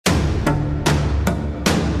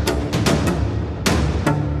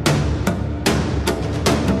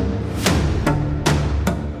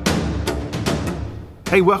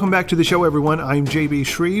Hey, welcome back to the show, everyone. I'm JB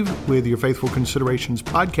Shreve with your Faithful Considerations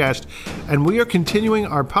podcast, and we are continuing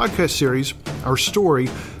our podcast series, our story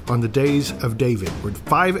on the days of David. We're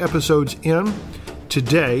 5 episodes in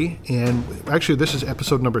today, and actually this is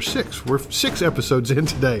episode number 6. We're 6 episodes in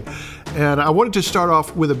today, and I wanted to start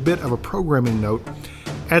off with a bit of a programming note.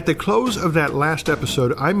 At the close of that last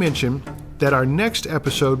episode, I mentioned that our next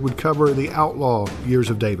episode would cover the outlaw years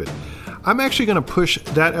of David. I'm actually going to push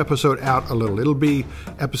that episode out a little. It'll be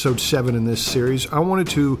episode 7 in this series. I wanted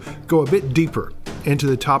to go a bit deeper into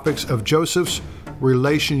the topics of Joseph's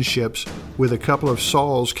relationships with a couple of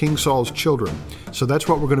King Saul's children. So that's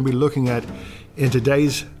what we're going to be looking at in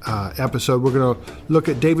today's episode. We're going to look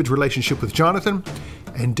at David's relationship with Jonathan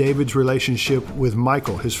and David's relationship with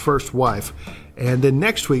Michal, his first wife. And then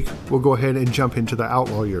next week, we'll go ahead and jump into the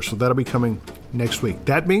outlaw year. So that'll be coming next week.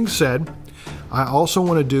 That being said, I also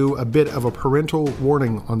want to do a bit of a parental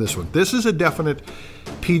warning on this one. This is a definite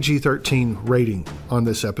PG-13 rating on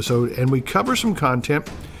this episode, and we cover some content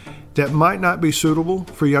that might not be suitable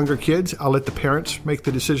for younger kids. I'll let the parents make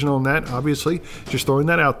the decision on that, obviously. Just throwing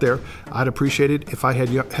that out there. I'd appreciate it if I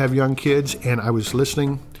have young kids and I was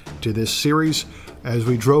listening to this series as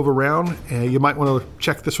we drove around. You might want to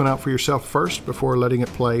check this one out for yourself first before letting it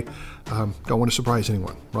play. Don't want to surprise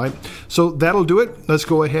anyone, right? So that'll do it. Let's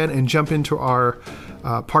go ahead and jump into our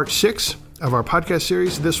part 6 of our podcast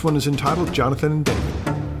series. This one is entitled Jonathan and David.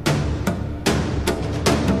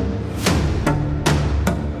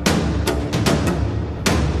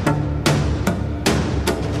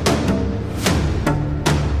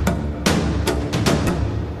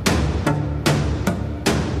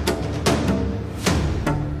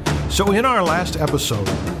 So in our last episode,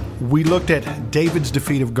 we looked at David's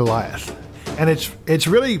defeat of Goliath. And it's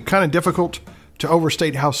really kind of difficult to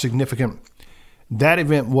overstate how significant that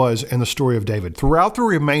event was in the story of David. Throughout the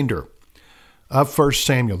remainder of 1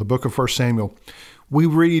 Samuel, the book of 1 Samuel, we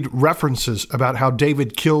read references about how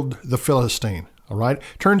David killed the Philistine, all right?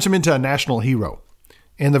 Turns him into a national hero.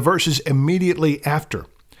 In the verses immediately after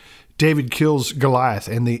David kills Goliath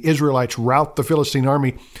and the Israelites rout the Philistine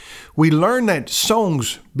army, we learn that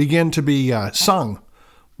songs begin to be sung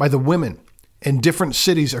by the women in different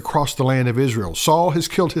cities across the land of Israel. Saul has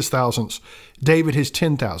killed his thousands, David his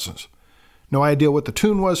 10,000s. No idea what the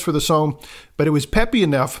tune was for the song, but it was peppy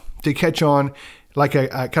enough to catch on like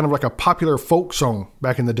a kind of like a popular folk song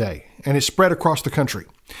back in the day, and it spread across the country.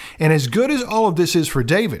 And as good as all of this is for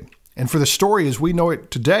David, and for the story as we know it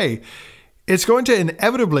today, it's going to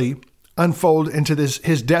inevitably unfold into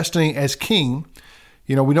his destiny as king.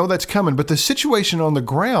 You know, we know that's coming, but the situation on the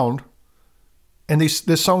ground, and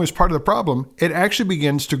this song is part of the problem, it actually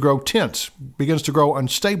begins to grow tense, begins to grow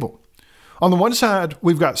unstable. On the one side,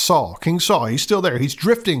 we've got Saul, King Saul. He's still there. He's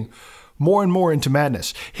drifting more and more into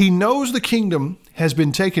madness. He knows the kingdom has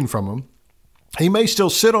been taken from him. He may still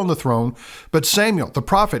sit on the throne, but Samuel, the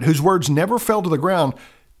prophet, whose words never fell to the ground,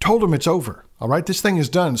 told him it's over. All right, this thing is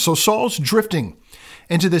done. So Saul's drifting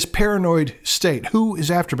into this paranoid state. Who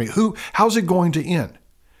is after me? How's it going to end?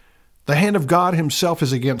 The hand of God himself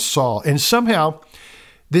is against Saul. And somehow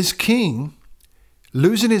this king,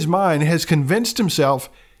 losing his mind, has convinced himself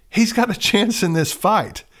he's got a chance in this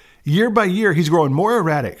fight. Year by year, he's growing more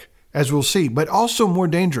erratic, as we'll see, but also more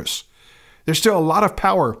dangerous. There's still a lot of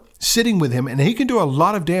power sitting with him, and he can do a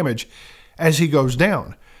lot of damage as he goes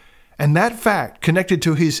down. And that fact, connected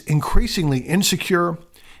to his increasingly insecure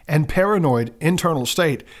and paranoid internal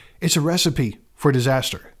state, it's a recipe for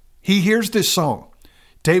disaster. He hears this song.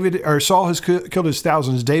 Saul has killed his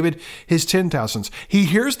thousands, David his 10,000s. He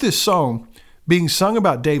hears this song being sung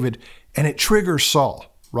about David, and it triggers Saul,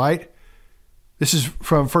 right? This is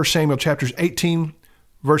from 1 Samuel chapters 18,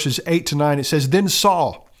 verses 8 to 9. It says,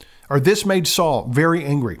 This made Saul very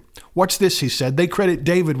angry. What's this, he said. They credit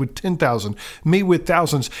David with 10,000, me with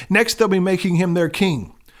thousands. Next, they'll be making him their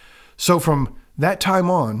king. So from that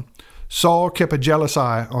time on, Saul kept a jealous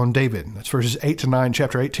eye on David. That's verses 8 to 9,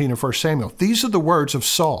 chapter 18 of 1 Samuel. These are the words of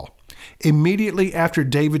Saul immediately after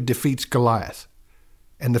David defeats Goliath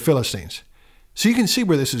and the Philistines. So you can see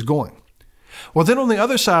where this is going. Well, then on the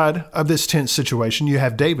other side of this tense situation, you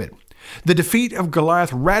have David. The defeat of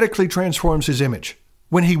Goliath radically transforms his image.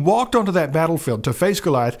 When he walked onto that battlefield to face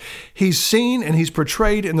Goliath, he's seen and he's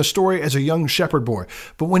portrayed in the story as a young shepherd boy.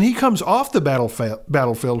 But when he comes off the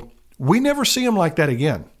battlefield, we never see him like that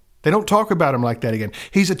again. They don't talk about him like that again.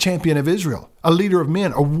 He's a champion of Israel, a leader of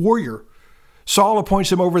men, a warrior. Saul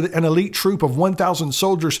appoints him over an elite troop of 1,000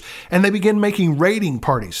 soldiers, and they begin making raiding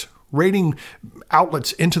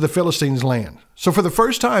outlets into the Philistines' land. So for the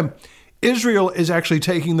first time, Israel is actually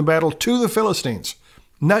taking the battle to the Philistines,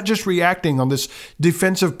 not just reacting on this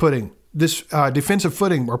defensive footing this defensive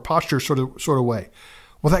footing or posture sort of way?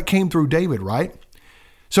 Well, that came through David, right?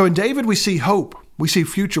 So in David, we see hope, we see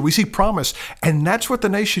future, we see promise, and that's what the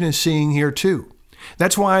nation is seeing here too.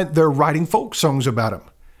 That's why they're writing folk songs about him.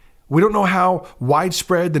 We don't know how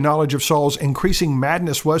widespread the knowledge of Saul's increasing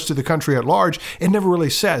madness was to the country at large. It never really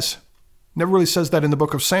says that in the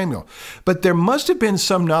book of Samuel. But there must have been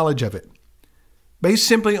some knowledge of it, based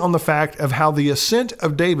simply on the fact of how the ascent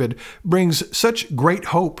of David brings such great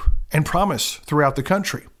hope and promise throughout the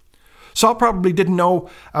country. Saul probably didn't know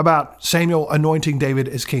about Samuel anointing David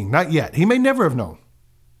as king. Not yet. He may never have known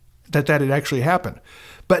that had actually happened.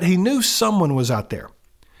 But he knew someone was out there.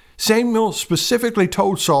 Samuel specifically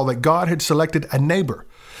told Saul that God had selected a neighbor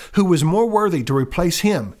who was more worthy to replace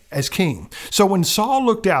him as king. So when Saul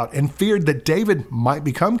looked out and feared that David might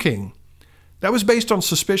become king, that was based on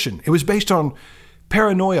suspicion. It was based on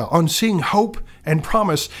paranoia, on seeing hope and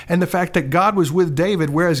promise, and the fact that God was with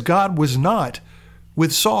David, whereas God was not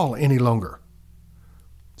with Saul any longer.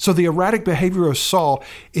 So the erratic behavior of Saul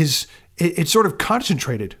it's sort of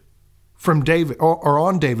concentrated from David or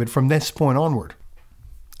on David from this point onward.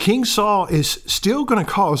 King Saul is still going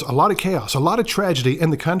to cause a lot of chaos, a lot of tragedy in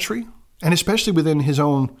the country, and especially within his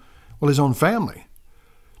own family.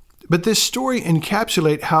 But this story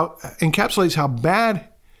encapsulates how bad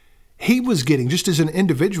he was getting just as an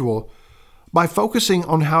individual by focusing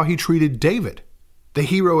on how he treated David, the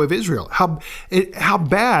hero of Israel. How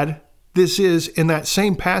bad this is in that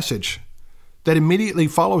same passage that immediately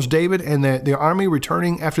follows David and the army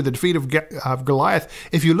returning after the defeat of Goliath.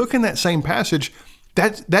 If you look in that same passage,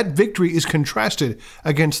 that victory is contrasted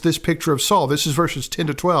against this picture of Saul. This is verses 10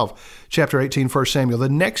 to 12, chapter 18, 1 Samuel.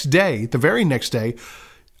 The very next day,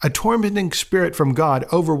 a tormenting spirit from God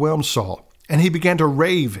overwhelmed Saul, and he began to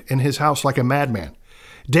rave in his house like a madman.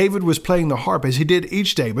 David was playing the harp as he did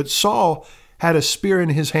each day, but Saul had a spear in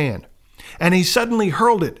his hand, and he suddenly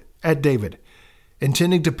hurled it at David,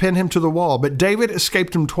 intending to pin him to the wall. But David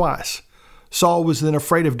escaped him twice. Saul was then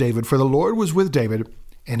afraid of David, for the Lord was with David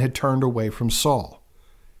and had turned away from Saul.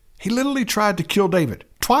 He literally tried to kill David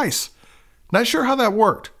twice. Not sure how that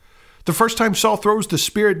worked. The first time Saul throws the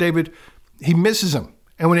spear at David, he misses him.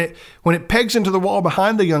 And when it pegs into the wall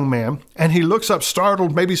behind the young man and he looks up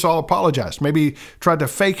startled, maybe Saul apologized. Maybe he tried to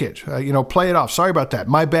fake it, play it off. Sorry about that.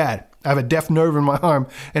 My bad. I have a deaf nerve in my arm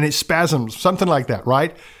and it spasms, something like that,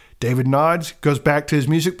 right? David nods, goes back to his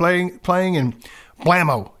music playing, and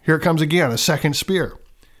blammo, here it comes again, a second spear.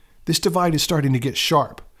 This divide is starting to get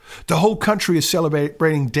sharp. The whole country is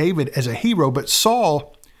celebrating David as a hero, but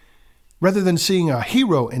Saul, rather than seeing a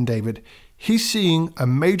hero in David, he's seeing a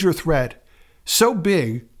major threat so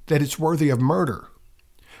big that it's worthy of murder.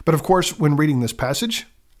 But of course, when reading this passage,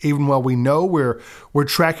 even while we know we're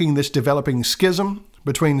tracking this developing schism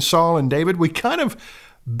between Saul and David, we kind of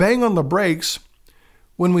bang on the brakes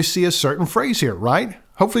when we see a certain phrase here, right?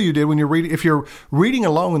 Hopefully you did when you read. If you're reading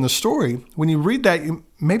along in the story, when you read that,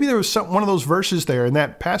 maybe there was one of those verses there in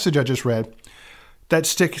that passage I just read that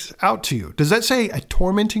sticks out to you. Does that say a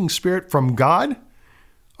tormenting spirit from God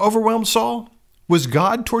overwhelmed Saul? Was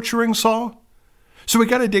God torturing Saul? So we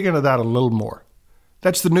got to dig into that a little more.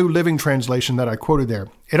 That's the New Living Translation that I quoted there.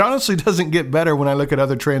 It honestly doesn't get better when I look at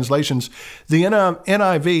other translations. The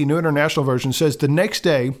NIV, New International Version, says the next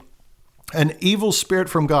day, an evil spirit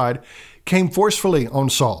from God came forcefully on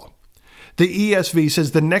Saul. The ESV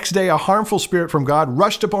says the next day a harmful spirit from God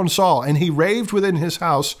rushed upon Saul, and he raved within his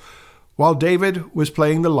house while David was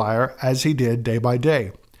playing the lyre as he did day by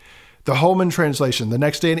day. The Holman translation, the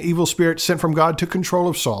next day an evil spirit sent from God took control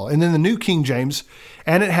of Saul. And then the New King James,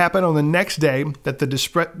 and it happened on the next day that the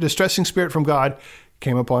distressing spirit from God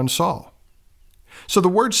came upon Saul. So the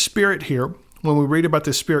word spirit here, when we read about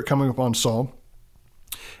this spirit coming upon Saul,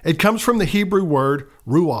 it comes from the Hebrew word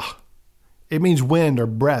ruach. It means wind or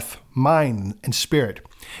breath, mind, and spirit.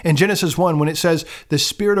 In Genesis 1, when it says the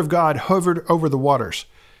Spirit of God hovered over the waters,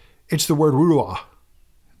 it's the word ruach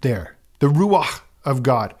there. The ruach of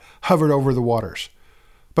God hovered over the waters.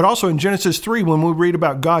 But also in Genesis 3, when we read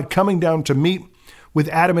about God coming down to meet with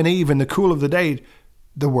Adam and Eve in the cool of the day,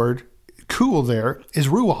 the word cool there is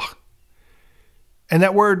ruach. And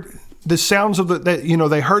that word, the sounds of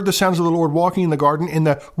they heard the sounds of the Lord walking in the garden in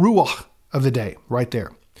the ruach of the day, right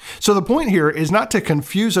there. So the point here is not to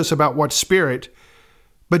confuse us about what spirit,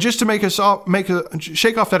 but just to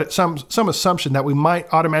shake off that some assumption that we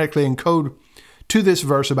might automatically encode to this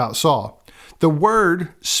verse about Saul. The word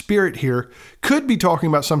spirit here could be talking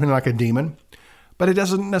about something like a demon, but it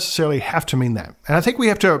doesn't necessarily have to mean that. And I think we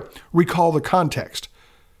have to recall the context.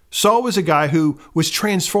 Saul was a guy who was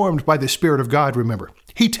transformed by the Spirit of God, remember.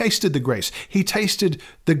 He tasted the grace. He tasted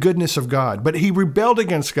the goodness of God, but he rebelled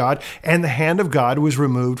against God, and the hand of God was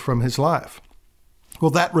removed from his life.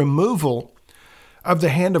 Well, that removal of the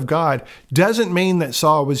hand of God doesn't mean that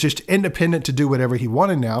Saul was just independent to do whatever he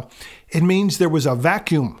wanted now. It means there was a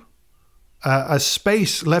vacuum, a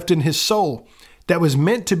space left in his soul that was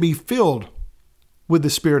meant to be filled with the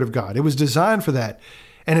Spirit of God. It was designed for that.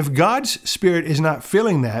 And if God's Spirit is not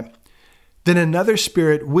filling that, then another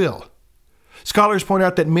spirit will. Scholars point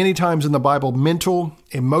out that many times in the Bible, mental,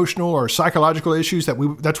 emotional, or psychological issues,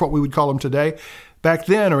 that's what we would call them today, back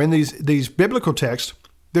then, or in these biblical texts,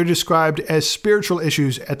 they're described as spiritual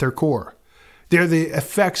issues at their core. They're the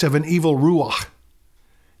effects of an evil ruach.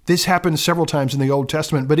 This happens several times in the Old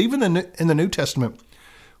Testament, but even in the New Testament,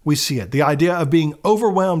 we see it. The idea of being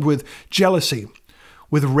overwhelmed with jealousy,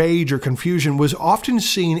 with rage or confusion, was often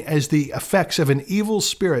seen as the effects of an evil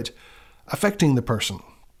spirit affecting the person.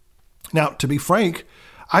 Now, to be frank,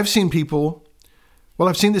 I've seen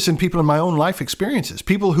this in people in my own life experiences,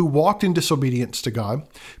 people who walked in disobedience to God,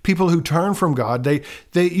 people who turned from God.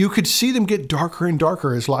 You could see them get darker and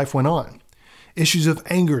darker as life went on. Issues of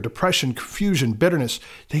anger, depression, confusion, bitterness,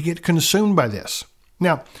 they get consumed by this.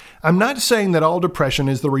 Now, I'm not saying that all depression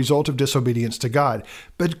is the result of disobedience to God,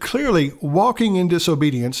 but clearly walking in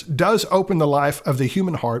disobedience does open the life of the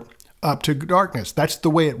human heart up to darkness. That's the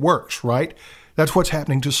way it works, right? That's what's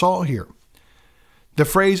happening to Saul here. The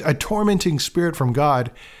phrase, a tormenting spirit from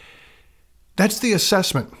God, that's the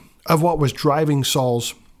assessment of what was driving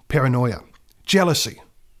Saul's paranoia. Jealousy.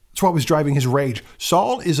 It's what was driving his rage.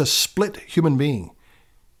 Saul is a split human being.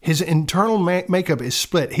 His internal makeup is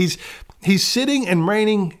split. He's sitting and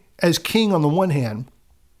reigning as king on the one hand,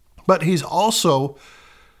 but he's also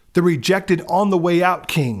the rejected on the way out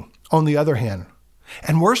king on the other hand.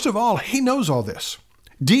 And worst of all, he knows all this.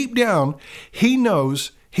 Deep down, he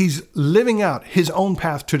knows he's living out his own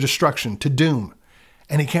path to destruction, to doom,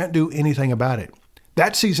 and he can't do anything about it.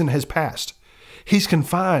 That season has passed. He's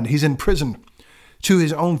confined, he's imprisoned to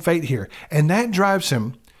his own fate here, and that drives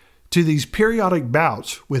him to these periodic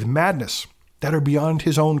bouts with madness that are beyond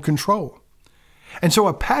his own control. And so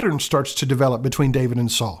a pattern starts to develop between David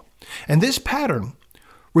and Saul. And this pattern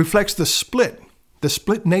reflects the split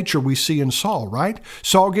nature we see in Saul, right?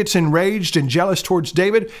 Saul gets enraged and jealous towards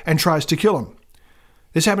David and tries to kill him.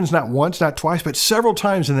 This happens not once, not twice, but several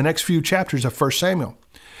times in the next few chapters of 1 Samuel.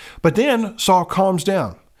 But then Saul calms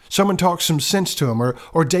down. Someone talks some sense to him,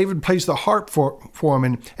 or David plays the harp for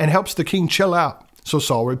him and helps the king chill out. So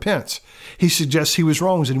Saul repents. He suggests he was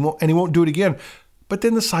wrong and he won't do it again. But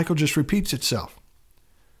then the cycle just repeats itself.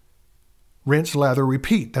 Rinse, lather,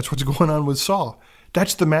 repeat. That's what's going on with Saul.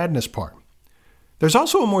 That's the madness part. There's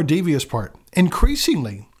also a more devious part.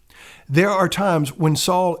 Increasingly, there are times when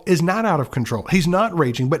Saul is not out of control. He's not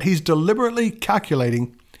raging, but he's deliberately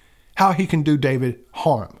calculating how he can do David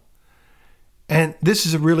harm. And this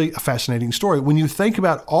is a fascinating story. When you think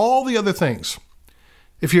about all the other things,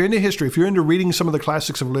 if you're into history, if you're into reading some of the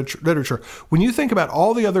classics of literature, when you think about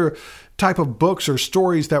all the other type of books or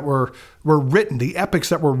stories that were written, the epics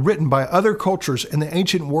that were written by other cultures in the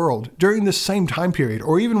ancient world during this same time period,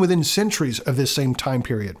 or even within centuries of this same time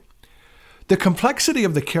period, the complexity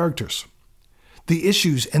of the characters, the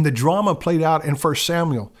issues, and the drama played out in 1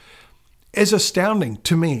 Samuel is astounding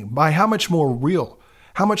to me by how much more real,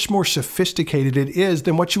 how much more sophisticated it is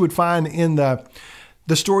than what you would find in the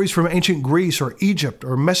stories from ancient Greece or Egypt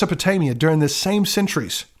or Mesopotamia during the same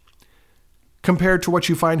centuries compared to what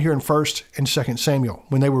you find here in 1 and 2 Samuel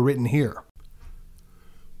when they were written here.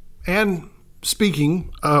 And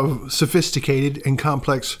speaking of sophisticated and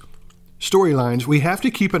complex storylines, we have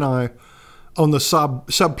to keep an eye on the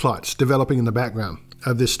subplots developing in the background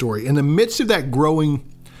of this story. In the midst of that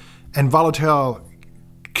growing and volatile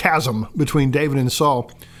chasm between David and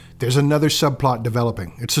Saul, there's another subplot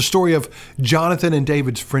developing. It's the story of Jonathan and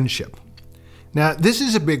David's friendship. Now, this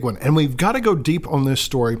is a big one, and we've got to go deep on this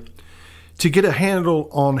story to get a handle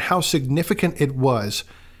on how significant it was,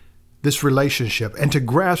 this relationship, and to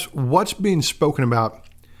grasp what's being spoken about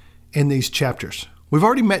in these chapters. We've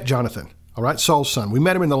already met Jonathan, all right, Saul's son. We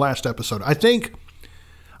met him in the last episode. I think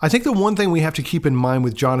the one thing we have to keep in mind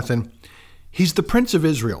with Jonathan, he's the Prince of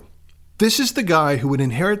Israel. This is the guy who would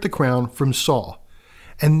inherit the crown from Saul.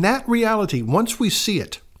 And that reality, once we see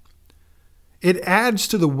it, it adds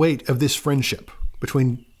to the weight of this friendship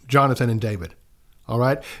between Jonathan and David. All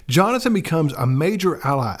right? Jonathan becomes a major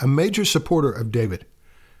ally, a major supporter of David.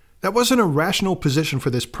 That wasn't a rational position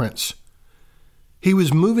for this prince. He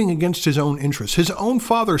was moving against his own interests. His own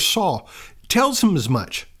father, Saul, tells him as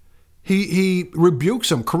much. He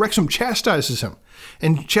rebukes him, corrects him, chastises him.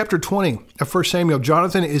 In chapter 20 of 1 Samuel,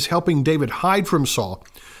 Jonathan is helping David hide from Saul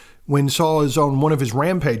when Saul is on one of his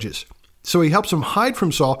rampages. So he helps him hide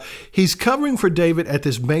from Saul. He's covering for David at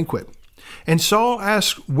this banquet. And Saul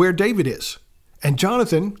asks where David is. And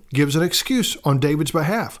Jonathan gives an excuse on David's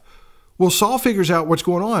behalf. Well, Saul figures out what's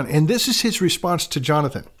going on. And this is his response to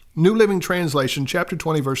Jonathan. New Living Translation, chapter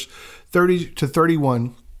 20, verse 30 to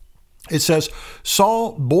 31. It says,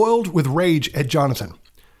 Saul boiled with rage at Jonathan.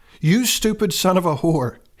 You stupid son of a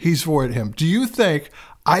whore, he swore at him. Do you think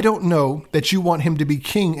I don't know that you want him to be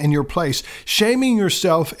king in your place, shaming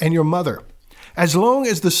yourself and your mother? As long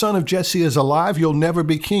as the son of Jesse is alive, you'll never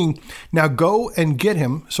be king. Now go and get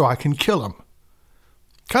him so I can kill him.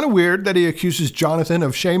 Kind of weird that he accuses Jonathan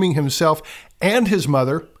of shaming himself and his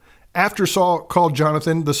mother after Saul called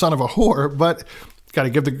Jonathan the son of a whore, but got to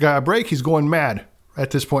give the guy a break. He's going mad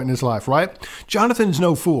at this point in his life, right? Jonathan's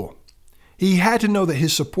no fool. He had to know that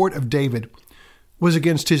his support of David was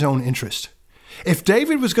against his own interest. If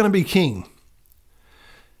David was going to be king,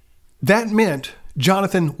 that meant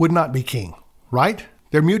Jonathan would not be king, right?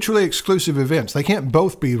 They're mutually exclusive events. They can't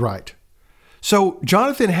both be right. So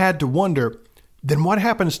Jonathan had to wonder, then what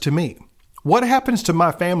happens to me? What happens to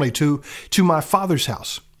my family, to my father's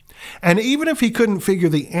house? And even if he couldn't figure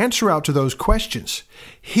the answer out to those questions,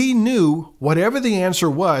 he knew whatever the answer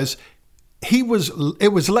was, it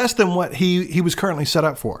was less than what he was currently set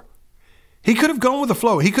up for. He could have gone with the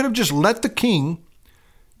flow. He could have just let the king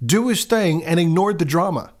do his thing and ignored the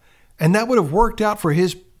drama. And that would have worked out for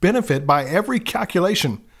his benefit by every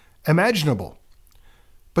calculation imaginable.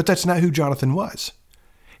 But that's not who Jonathan was.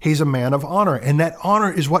 He's a man of honor, and that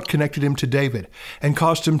honor is what connected him to David and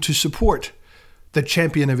caused him to support the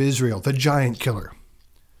champion of Israel, the giant killer.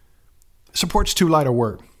 Support's too light a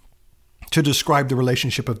word to describe the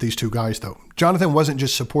relationship of these two guys, though. Jonathan wasn't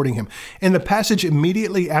just supporting him. In the passage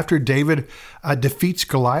immediately after David defeats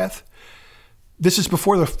Goliath, this is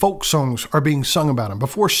before the folk songs are being sung about him,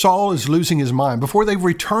 before Saul is losing his mind, before they've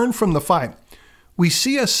returned from the fight. We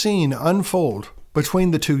see a scene unfold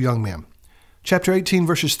between the two young men. Chapter 18,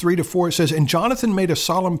 verses 3 to 4, it says, And Jonathan made a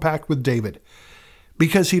solemn pact with David,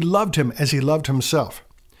 because he loved him as he loved himself.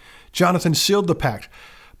 Jonathan sealed the pact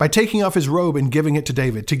by taking off his robe and giving it to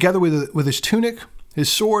David, together with his tunic,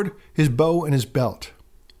 his sword, his bow, and his belt.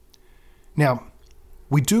 Now,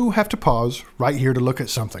 we do have to pause right here to look at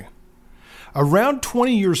something. Around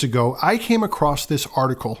 20 years ago, I came across this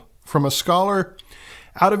article from a scholar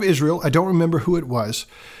out of Israel. I don't remember who it was,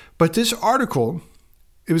 but this article,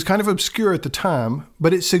 it was kind of obscure at the time,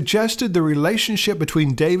 but it suggested the relationship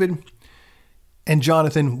between David and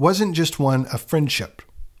Jonathan wasn't just one of friendship.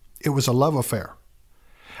 It was a love affair.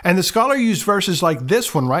 And the scholar used verses like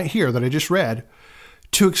this one right here that I just read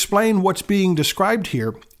to explain what's being described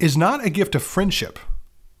here is not a gift of friendship,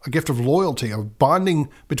 a gift of loyalty, of bonding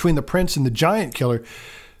between the prince and the giant killer,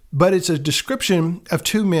 but it's a description of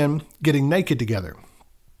two men getting naked together.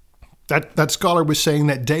 That scholar was saying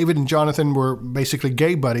that David and Jonathan were basically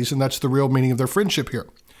gay buddies, and that's the real meaning of their friendship here.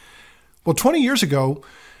 Well, 20 years ago,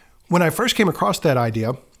 when I first came across that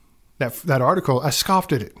idea, that article, I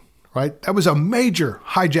scoffed at it, right? That was a major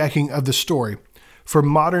hijacking of the story for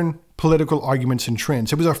modern political arguments and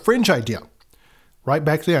trends. It was a fringe idea right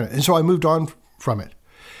back then. And so I moved on from it.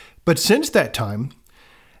 But since that time,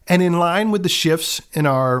 and in line with the shifts in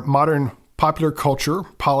our modern popular culture,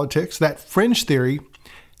 politics, that fringe theory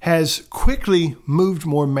has quickly moved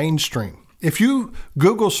more mainstream. If you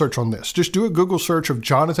Google search on this, just do a Google search of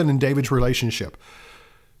Jonathan and David's relationship,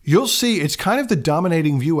 you'll see it's kind of the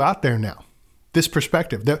dominating view out there now, this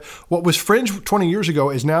perspective. That what was fringe 20 years ago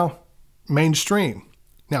is now mainstream.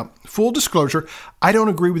 Now, full disclosure, I don't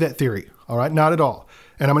agree with that theory, all right? Not at all.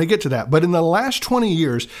 And I'm going to get to that. But in the last 20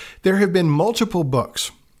 years, there have been multiple books,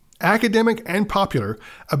 academic and popular,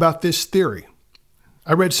 about this theory.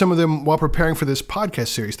 I read some of them while preparing for this podcast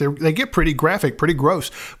series. They get pretty graphic, pretty gross.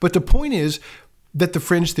 But the point is that the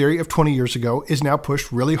fringe theory of 20 years ago is now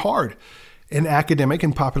pushed really hard in academic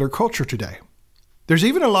and popular culture today. There's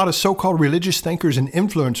even a lot of so-called religious thinkers and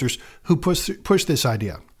influencers who push this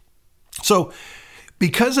idea. So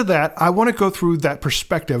because of that, I want to go through that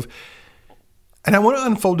perspective, and I want to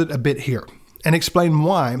unfold it a bit here and explain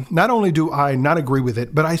why not only do I not agree with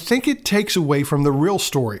it, but I think it takes away from the real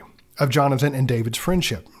story of Jonathan and David's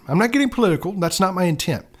friendship. I'm not getting political. That's not my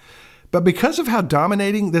intent. But because of how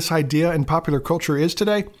dominating this idea in popular culture is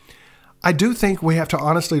today, I do think we have to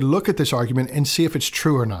honestly look at this argument and see if it's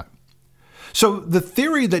true or not. So the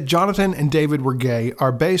theory that Jonathan and David were gay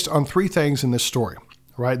are based on three things in this story,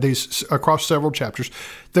 right? These across several chapters.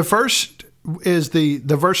 The first is the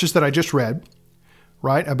verses that I just read,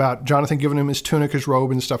 right? About Jonathan giving him his tunic, his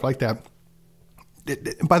robe, and stuff like that.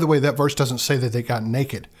 By the way, that verse doesn't say that they got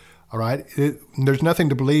naked, all right? There's nothing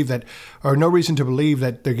to believe that, or no reason to believe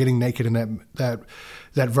that they're getting naked in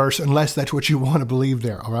that verse, unless that's what you want to believe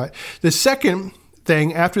there, all right? The second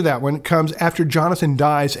thing after that one comes after Jonathan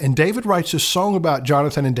dies, and David writes a song about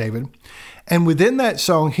Jonathan and David. And within that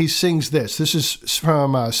song, he sings this. This is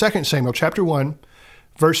from 2 Samuel chapter 1,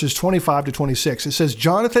 verses 25 to 26. It says,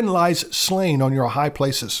 Jonathan lies slain on your high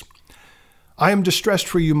places. I am distressed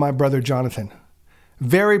for you, my brother Jonathan.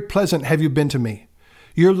 Very pleasant have you been to me.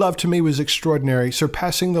 Your love to me was extraordinary,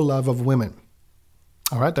 surpassing the love of women.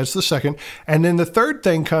 All right, that's the second. And then the third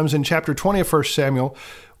thing comes in chapter 20 of 1 Samuel,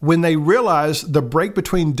 when they realize the break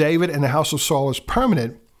between David and the house of Saul is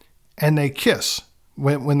permanent, and they kiss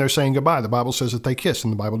when they're saying goodbye. The Bible says that they kiss,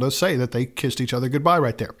 and the Bible does say that they kissed each other goodbye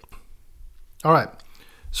right there. All right,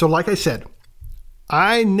 so like I said,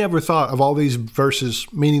 I never thought of all these verses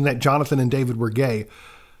meaning that Jonathan and David were gay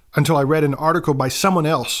until I read an article by someone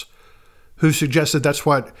else who suggested that's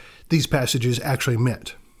what these passages actually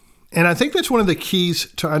meant. And I think that's one of the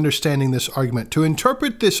keys to understanding this argument. To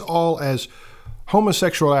interpret this all as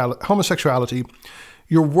homosexuality,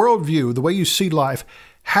 your worldview, the way you see life,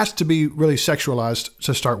 has to be really sexualized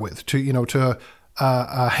to start with. To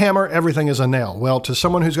hammer everything as a nail. Well, to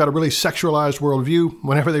someone who's got a really sexualized worldview,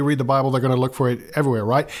 whenever they read the Bible, they're going to look for it everywhere,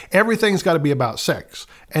 right? Everything's got to be about sex.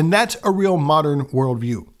 And that's a real modern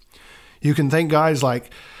worldview. You can thank guys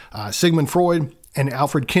like Sigmund Freud and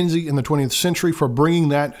Alfred Kinsey in the 20th century for bringing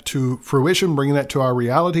that to fruition, bringing that to our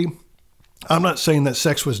reality. I'm not saying that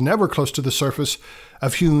sex was never close to the surface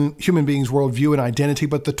of human beings' worldview and identity,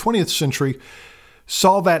 but the 20th century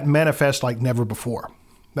saw that manifest like never before.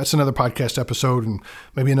 That's another podcast episode and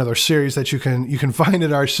maybe another series that you can find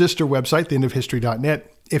at our sister website,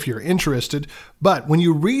 theendofhistory.net, if you're interested. But when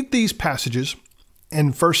you read these passages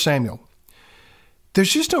in 1 Samuel,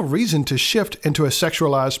 there's just no reason to shift into a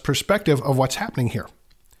sexualized perspective of what's happening here.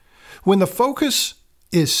 When the focus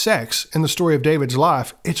is sex in the story of David's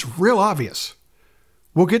life, it's real obvious.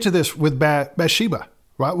 We'll get to this with Bathsheba,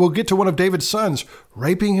 right? We'll get to one of David's sons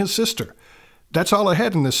raping his sister. That's all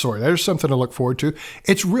ahead in this story. There's something to look forward to.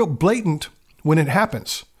 It's real blatant when it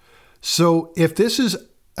happens. So if this is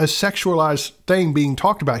a sexualized thing being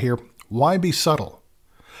talked about here, why be subtle?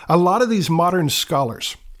 A lot of these modern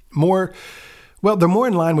scholars, they're more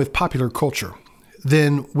in line with popular culture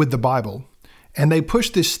than with the Bible. And they push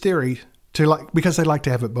this theory because they like to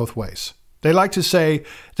have it both ways. They like to say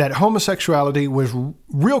that homosexuality was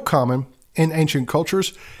real common in ancient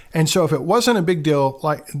cultures. And so if it wasn't a big deal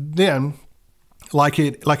like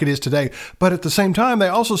it is today, but at the same time, they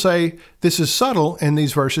also say this is subtle in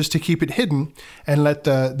these verses to keep it hidden and let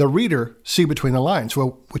the reader see between the lines.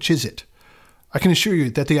 Well, which is it? I can assure you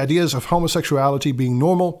that the ideas of homosexuality being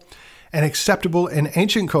normal and acceptable in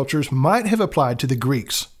ancient cultures might have applied to the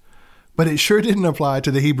Greeks, but it sure didn't apply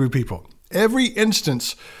to the Hebrew people. Every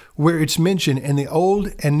instance where it's mentioned in the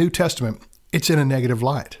Old and New Testament, it's in a negative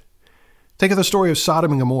light. Think of the story of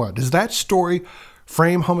Sodom and Gomorrah. Does that story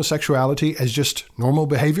frame homosexuality as just normal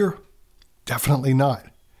behavior? Definitely not.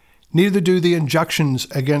 Neither do the injunctions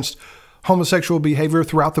against homosexual behavior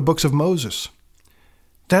throughout the books of Moses.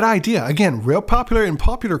 That idea, again, real popular in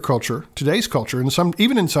popular culture, today's culture, and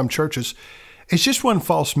even in some churches, it's just one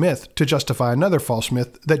false myth to justify another false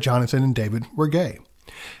myth that Jonathan and David were gay.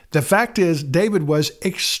 The fact is, David was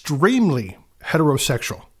extremely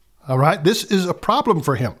heterosexual. All right? This is a problem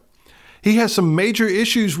for him. He has some major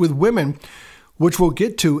issues with women, which we'll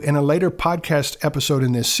get to in a later podcast episode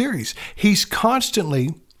in this series. He's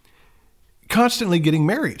constantly getting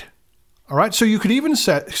married. All right? So you could even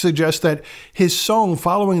suggest that his song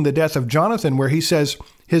following the death of Jonathan, where he says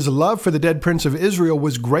his love for the dead prince of Israel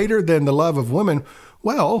was greater than the love of women,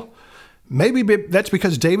 well, maybe that's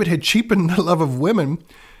because David had cheapened the love of women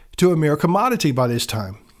to a mere commodity by this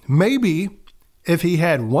time. Maybe if he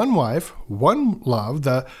had one wife, one love,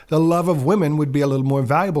 the love of women would be a little more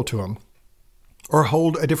valuable to him or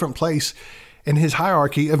hold a different place in his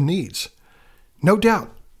hierarchy of needs. No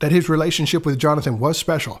doubt that his relationship with Jonathan was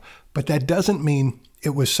special, but that doesn't mean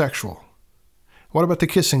it was sexual. What about the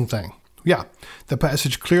kissing thing? Yeah, the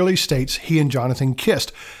passage clearly states he and Jonathan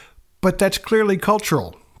kissed, but that's clearly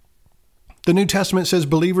cultural. The New Testament says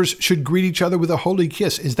believers should greet each other with a holy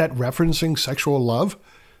kiss. Is that referencing sexual love?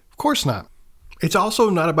 Of course not. It's also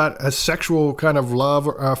not about a sexual kind of love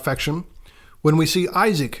or affection. When we see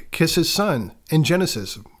Isaac kiss his son in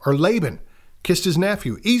Genesis, or Laban kissed his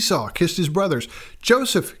nephew, Esau kissed his brothers,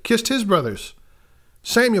 Joseph kissed his brothers,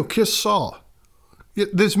 Samuel kissed Saul.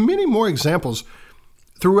 There's many more examples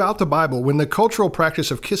throughout the Bible when the cultural practice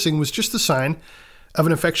of kissing was just the sign of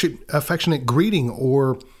an affectionate greeting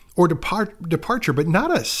or departure, but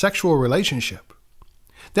not a sexual relationship.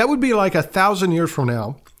 That would be like 1,000 years from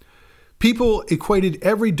now, people equated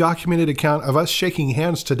every documented account of us shaking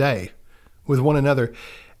hands today with one another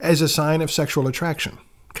as a sign of sexual attraction.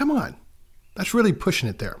 Come on, that's really pushing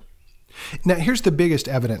it there. Now, here's the biggest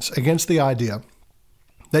evidence against the idea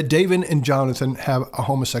that David and Jonathan have a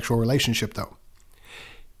homosexual relationship, though.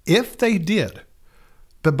 If they did,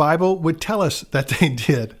 the Bible would tell us that they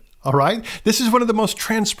did, all right? This is one of the most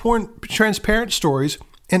transparent stories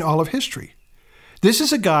in all of history. This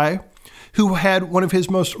is a guy who had one of his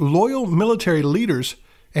most loyal military leaders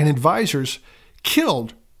and advisors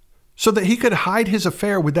killed so that he could hide his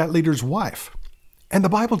affair with that leader's wife. And the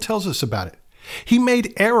Bible tells us about it. He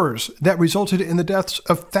made errors that resulted in the deaths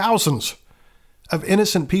of thousands of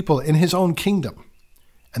innocent people in his own kingdom.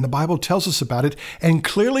 And the Bible tells us about it and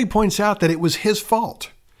clearly points out that it was his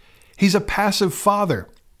fault. He's a passive father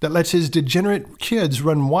that lets his degenerate kids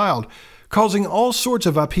run wild, causing all sorts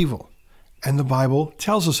of upheaval. And the Bible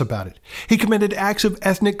tells us about it. He committed acts of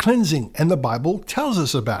ethnic cleansing, and the Bible tells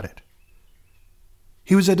us about it.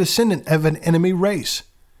 He was a descendant of an enemy race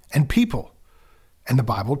and people, and the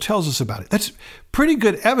Bible tells us about it. That's pretty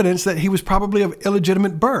good evidence that he was probably of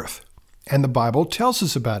illegitimate birth, and the Bible tells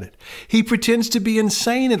us about it. He pretends to be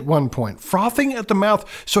insane at one point, frothing at the mouth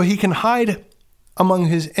so he can hide among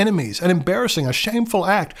his enemies, an embarrassing, a shameful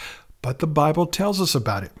act, but the Bible tells us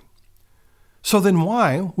about it. So then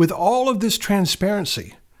why, with all of this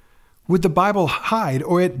transparency, would the Bible hide,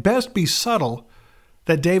 or at best be subtle,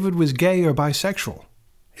 that David was gay or bisexual?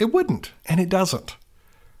 It wouldn't, and it doesn't.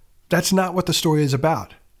 That's not what the story is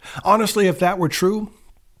about. Honestly, if that were true,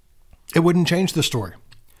 it wouldn't change the story.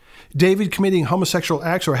 David committing homosexual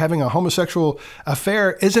acts or having a homosexual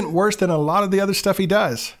affair isn't worse than a lot of the other stuff he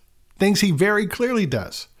does, things he very clearly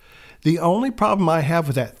does. The only problem I have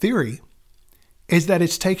with that theory is that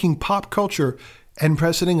it's taking pop culture and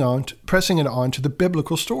pressing it on to the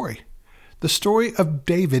biblical story. The story of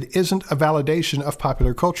David isn't a validation of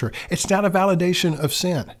popular culture. It's not a validation of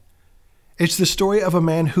sin. It's the story of a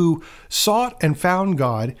man who sought and found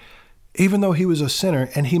God even though he was a sinner,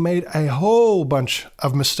 and he made a whole bunch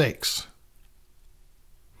of mistakes.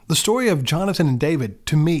 The story of Jonathan and David,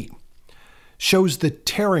 to me, shows the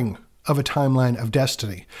tearing of a timeline of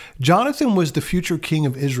destiny. Jonathan was the future king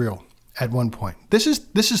of Israel at one point. This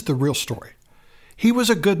is the real story. He was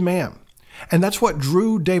a good man, and that's what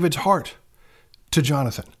drew David's heart to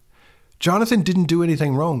Jonathan. Jonathan didn't do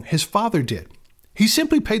anything wrong. His father did. He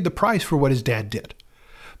simply paid the price for what his dad did.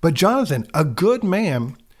 But Jonathan, a good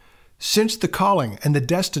man, sensed the calling and the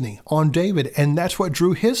destiny on David, and that's what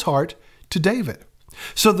drew his heart to David.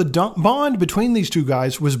 So the bond between these two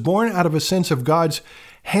guys was born out of a sense of God's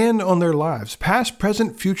hand on their lives, past,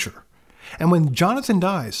 present, future. And when Jonathan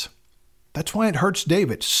dies, that's why it hurts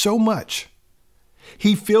David so much.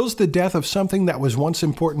 He feels the death of something that was once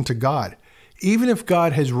important to God, even if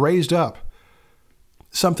God has raised up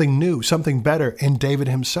something new, something better in David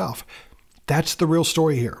himself. That's the real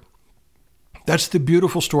story here. That's the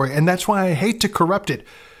beautiful story, and that's why I hate to corrupt it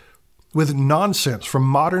with nonsense from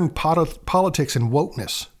modern politics and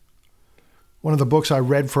wokeness. One of the books I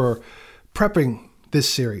read for prepping this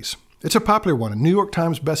series, it's a popular one, a New York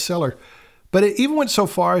Times bestseller, but it even went so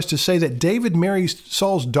far as to say that David married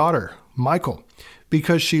Saul's daughter, Michal,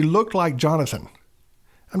 because she looked like Jonathan.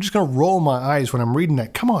 I'm just going to roll my eyes when I'm reading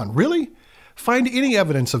that. Come on, really? Find any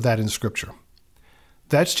evidence of that in Scripture.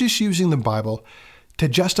 That's just using the Bible to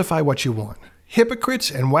justify what you want. Hypocrites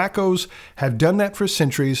and wackos have done that for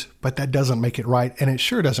centuries, but that doesn't make it right, and it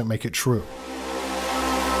sure doesn't make it true.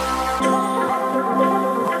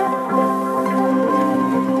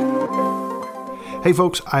 Hey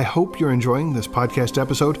folks, I hope you're enjoying this podcast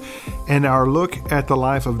episode and our look at the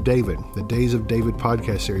life of David, the Days of David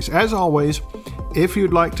podcast series. As always, if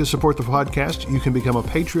you'd like to support the podcast, you can become a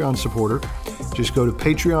Patreon supporter. Just go to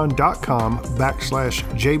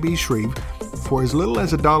patreon.com/JBShreve. For as little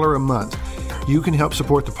as $1 a month, you can help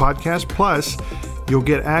support the podcast. Plus, you'll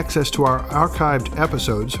get access to our archived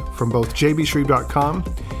episodes from both jbshreve.com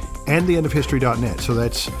and theendofhistory.net. So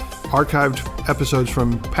that's archived episodes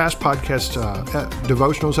from past podcast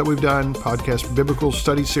devotionals that we've done, podcast biblical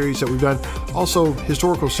study series that we've done, also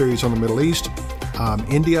historical series on the Middle East,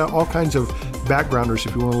 India, all kinds of backgrounders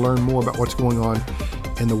if you want to learn more about what's going on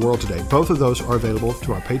in the world today. Both of those are available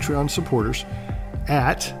to our Patreon supporters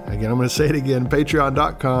at, again, I'm going to say it again,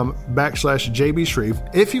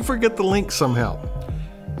 patreon.com/JBShreve. If you forget the link somehow,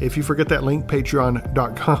 if you forget that link,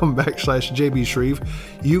 patreon.com/JBShreve,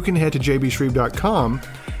 you can head to jbshreve.com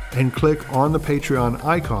and click on the Patreon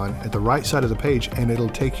icon at the right side of the page, and it'll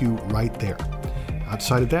take you right there.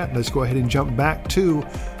 outside of that, let's go ahead and jump back to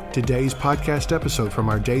today's podcast episode from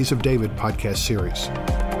our Days of David podcast series.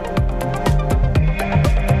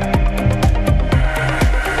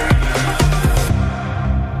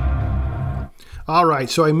 All right,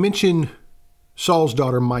 so I mentioned Saul's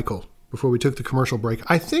daughter, Michal, before we took the commercial break.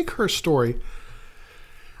 I think her story,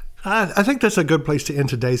 I think that's a good place to end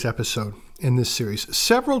today's episode in this series.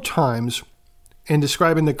 Several times in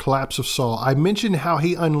describing the collapse of Saul, I mentioned how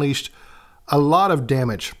he unleashed a lot of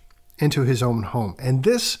damage into his own home. And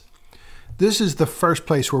this is the first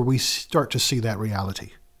place where we start to see that reality.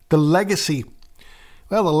 The legacy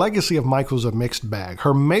of Michal's a mixed bag.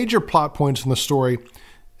 Her major plot points in the story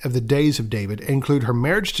of the Days of David include her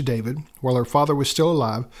marriage to David while her father was still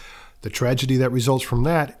alive, the tragedy that results from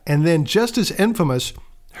that, and then just as infamous,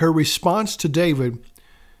 her response to David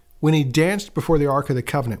when he danced before the Ark of the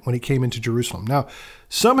Covenant when he came into Jerusalem. Now,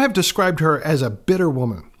 some have described her as a bitter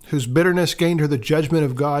woman whose bitterness gained her the judgment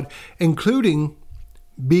of God, including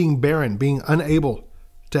being barren, being unable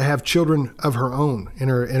to have children of her own in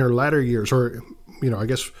her latter years, or, I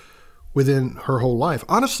guess within her whole life.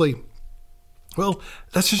 Honestly, well,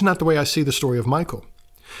 that's just not the way I see the story of Michal.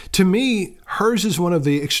 To me, hers is one of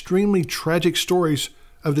the extremely tragic stories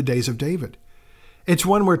of the Days of David. It's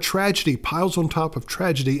one where tragedy piles on top of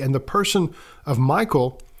tragedy, and the person of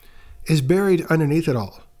Michal is buried underneath it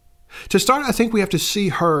all. To start, I think we have to see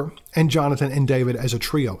her and Jonathan and David as a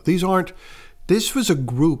trio. This was a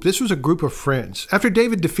group of friends. After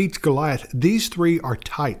David defeats Goliath, these three are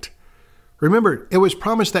tight. Remember, it was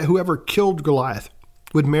promised that whoever killed Goliath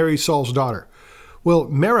would marry Saul's daughter. Well,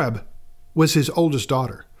 Merab was his oldest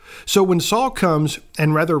daughter. So when Saul comes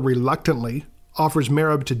and rather reluctantly offers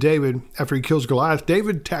Merab to David after he kills Goliath,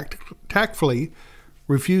 David tactfully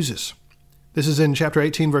refuses. This is in chapter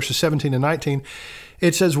 18, verses 17 and 19.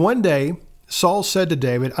 It says, "One day Saul said to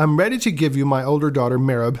David, 'I'm ready to give you my older daughter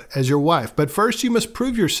Merab as your wife, but first you must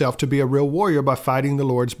prove yourself to be a real warrior by fighting the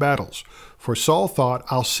Lord's battles.' For Saul thought,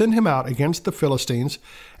 'I'll send him out against the Philistines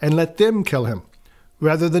and let them kill him,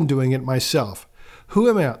 rather than doing it myself. Who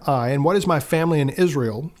am I, and what is my family in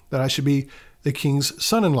Israel, that I should be the king's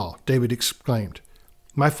son-in-law?' David exclaimed.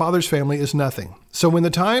 'My father's family is nothing.' So when the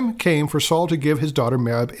time came for Saul to give his daughter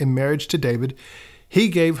Merab in marriage to David, he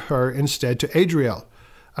gave her instead to Adriel,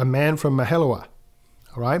 a man from Mahalath."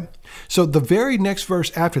 All right? So the very next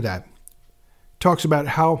verse after that talks about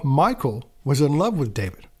how Michal was in love with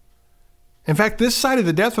David. In fact, this side of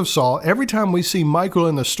the death of Saul, every time we see Michal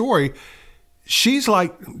in the story, she's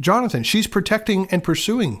like Jonathan. She's protecting and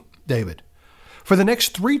pursuing David. For the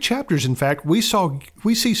next 3 chapters, in fact, we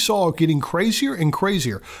see Saul getting crazier and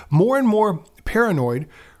crazier, more and more paranoid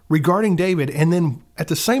regarding David, and then at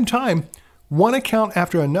the same time, one account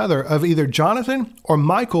after another of either Jonathan or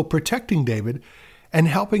Michal protecting David and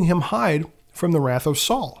helping him hide from the wrath of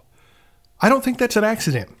Saul. I don't think that's an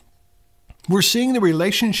accident. We're seeing the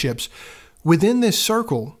relationships within this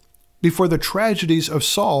circle before the tragedies of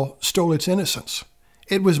Saul stole its innocence.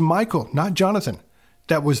 It was Michal, not Jonathan,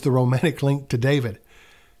 that was the romantic link to David.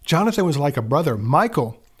 Jonathan was like a brother.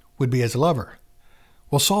 Michal would be his lover.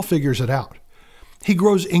 Well, Saul figures it out. He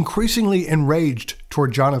grows increasingly enraged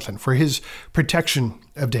toward Jonathan for his protection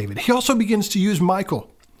of David. He also begins to use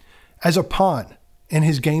Michal as a pawn in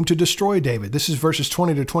his game to destroy David. This is verses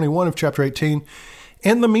 20 to 21 of chapter 18.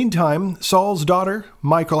 In the meantime, Saul's daughter,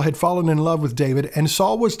 Michal, had fallen in love with David, and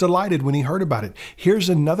Saul was delighted when he heard about it. "Here's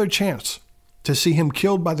another chance to see him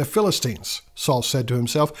killed by the Philistines," Saul said to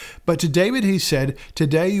himself. But to David he said,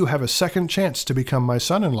 "Today you have a second chance to become my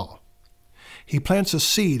son-in-law." He plants a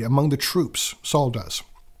seed among the troops, Saul does.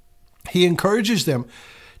 He encourages them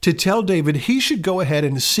to tell David he should go ahead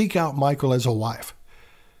and seek out Michal as a wife.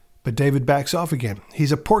 But David backs off again.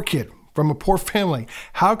 He's a poor kid from a poor family.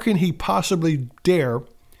 How can he possibly dare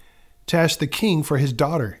to ask the king for his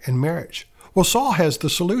daughter in marriage? Well, Saul has the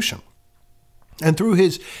solution. And through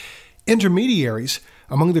his intermediaries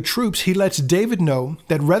among the troops, he lets David know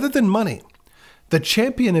that rather than money, the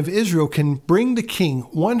champion of Israel can bring the king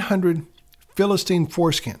 100 Philistine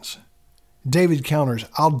foreskins. David counters,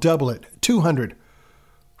 "I'll double it, 200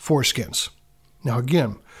 foreskins." Now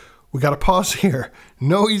again, we got to pause here.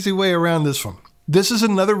 No easy way around this one. This is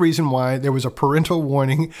another reason why there was a parental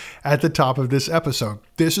warning at the top of this episode.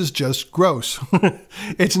 This is just gross.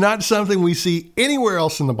 It's not something we see anywhere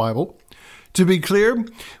else in the Bible. To be clear,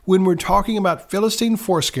 when we're talking about Philistine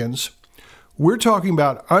foreskins, we're talking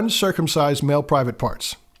about uncircumcised male private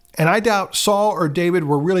parts. And I doubt Saul or David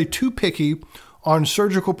were really too picky on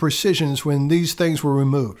surgical precisions when these things were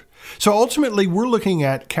removed. So ultimately, we're looking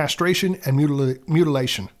at castration and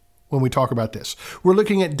mutilation when we talk about this. We're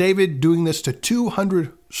looking at David doing this to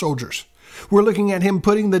 200 soldiers. We're looking at him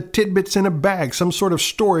putting the tidbits in a bag, some sort of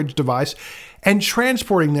storage device, and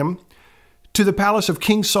transporting them to the palace of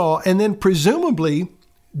King Saul, and then presumably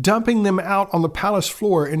dumping them out on the palace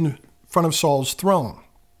floor in front of Saul's throne.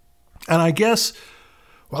 And I guess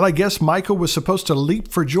Michal was supposed to leap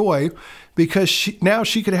for joy because now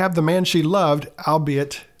she could have the man she loved,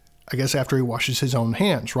 albeit, I guess, after he washes his own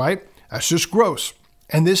hands, right? That's just gross.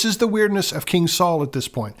 And this is the weirdness of King Saul at this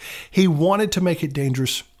point. He wanted to make it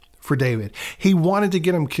dangerous for David. He wanted to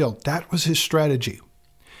get him killed. That was his strategy.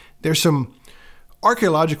 There's some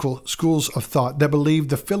archaeological schools of thought that believe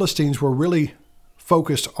the Philistines were really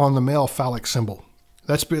focused on the male phallic symbol.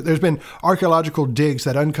 There's been archaeological digs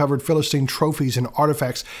that uncovered Philistine trophies and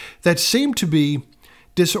artifacts that seem to be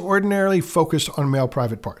disordinarily focused on male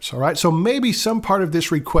private parts. All right, so maybe some part of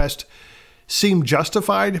this request seemed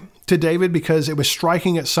justified to David because it was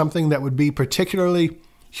striking at something that would be particularly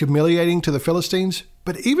humiliating to the Philistines.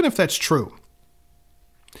 But even if that's true,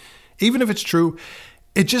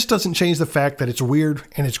 it just doesn't change the fact that it's weird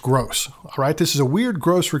and it's gross. All right, this is a weird,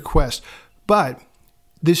 gross request, but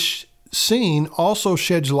this scene also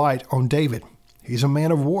sheds light on David. He's a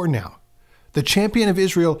man of war now. The champion of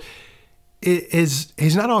Israel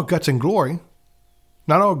he's not all guts and glory,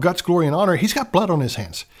 not all guts, glory, and honor. He's got blood on his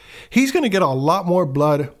hands. He's going to get a lot more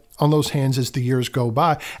blood on those hands as the years go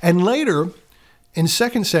by. And later in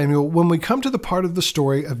 2 Samuel, when we come to the part of the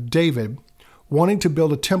story of David wanting to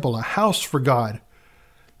build a temple, a house for God,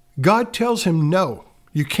 God tells him, no,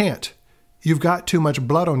 you can't. You've got too much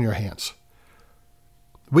blood on your hands.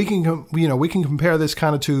 We can compare this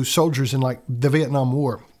kind of to soldiers in like the Vietnam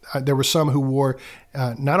War. There were some who wore,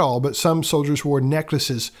 not all, but some soldiers wore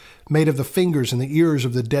necklaces made of the fingers and the ears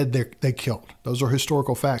of the dead they killed. Those are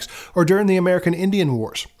historical facts. Or during the American Indian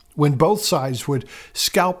Wars, when both sides would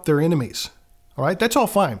scalp their enemies. All right, that's all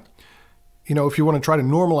fine. If you want to try to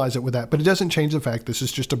normalize it with that, but it doesn't change the fact this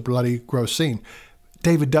is just a bloody, gross scene.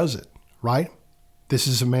 David does it, right? This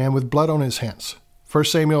is a man with blood on his hands. 1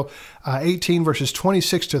 Samuel 18, verses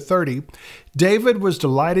 26 to 30, David was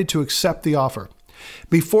delighted to accept the offer.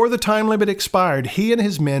 Before the time limit expired, he and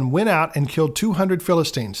his men went out and killed 200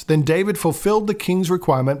 Philistines. Then David fulfilled the king's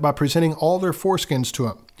requirement by presenting all their foreskins to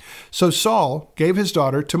him. So Saul gave his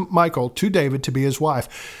daughter to Michal to David to be his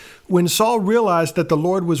wife. When Saul realized that the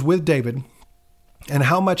Lord was with David and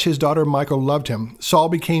how much his daughter Michal loved him, Saul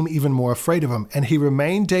became even more afraid of him, and he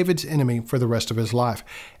remained David's enemy for the rest of his life.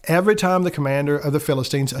 Every time the commander of the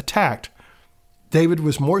Philistines attacked, David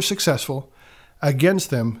was more successful against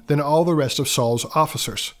them than all the rest of Saul's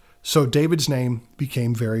officers. So David's name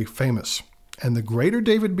became very famous. And the greater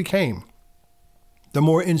David became, the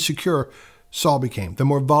more insecure Saul became, the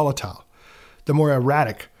more volatile, the more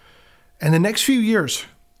erratic. And the next few years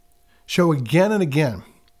show again and again,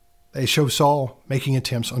 they show Saul making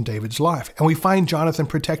attempts on David's life. And we find Jonathan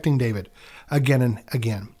protecting David again and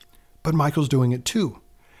again. But Michal's doing it too.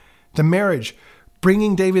 The marriage,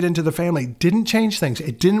 bringing David into the family, didn't change things.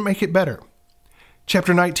 It didn't make it better.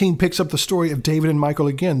 Chapter 19 picks up the story of David and Michal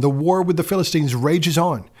again. The war with the Philistines rages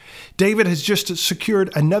on. David has just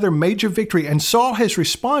secured another major victory, and Saul has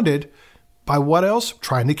responded by what else?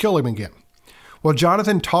 Trying to kill him again. Well,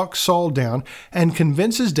 Jonathan talks Saul down and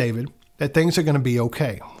convinces David that things are going to be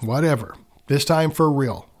okay. Whatever. This time for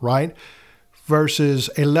real, right? Verses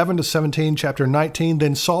 11 to 17, chapter 19,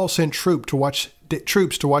 then Saul sent troops to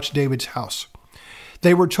watch David's house.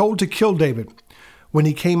 They were told to kill David when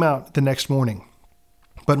he came out the next morning.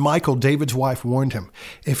 But Michal, David's wife, warned him,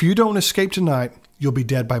 if you don't escape tonight, you'll be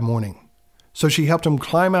dead by morning. So she helped him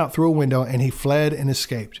climb out through a window, and he fled and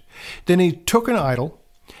escaped. Then he took an idol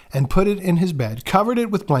and put it in his bed, covered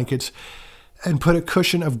it with blankets, and put a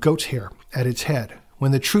cushion of goat's hair at its head.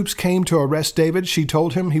 When the troops came to arrest David, she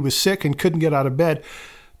told him he was sick and couldn't get out of bed.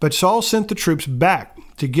 But Saul sent the troops back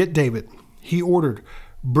to get David. He ordered,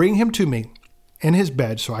 bring him to me in his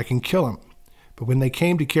bed so I can kill him. But when they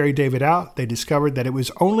came to carry David out, they discovered that it was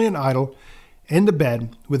only an idol in the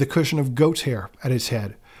bed with a cushion of goat's hair at its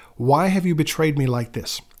head. Why have you betrayed me like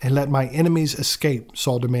this and let my enemies escape?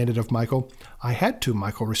 Saul demanded of Michal. I had to,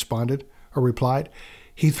 Michal replied.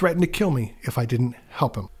 He threatened to kill me if I didn't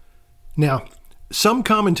help him. Now, some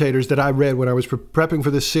commentators that I read when I was prepping for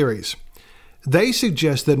this series, they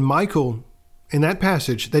suggest that Michal, in that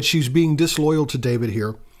passage, that she's being disloyal to David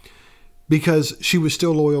here because she was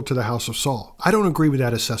still loyal to the house of Saul. I don't agree with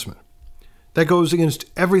that assessment. That goes against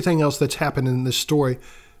everything else that's happened in this story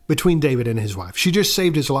between David and his wife. She just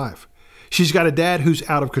saved his life. She's got a dad who's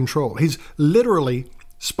out of control. He's literally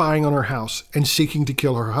spying on her house and seeking to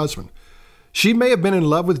kill her husband. She may have been in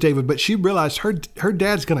love with David, but she realized her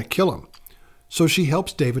dad's going to kill him. so she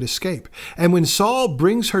helps David escape. And when Saul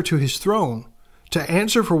brings her to his throne to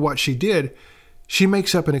answer for what she did, she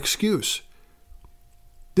makes up an excuse.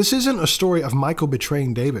 This isn't a story of Michal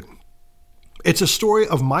betraying David. It's a story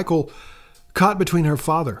of Michal caught between her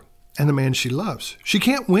father and the man she loves. She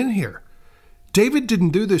can't win here. David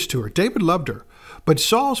didn't do this to her. David loved her. But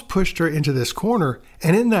Saul's pushed her into this corner,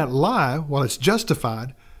 and in that lie, while it's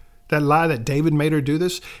justified, that lie that David made her do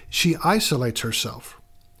this, she isolates herself.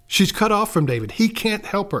 She's cut off from David. He can't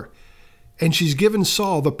help her. And she's given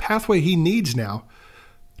Saul the pathway he needs now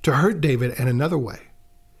to hurt David in another way.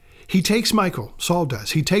 He takes Michal, Saul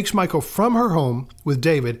does, he takes Michal from her home with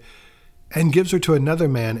David and gives her to another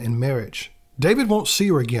man in marriage. David won't see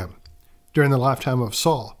her again during the lifetime of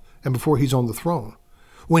Saul and before he's on the throne.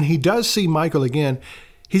 When he does see Michal again,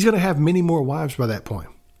 he's going to have many more wives by that point.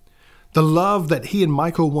 The love that he and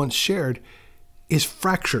Michal once shared is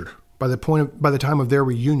fractured by the time of their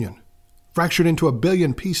reunion, fractured into a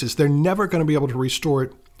billion pieces. They're never going to be able to restore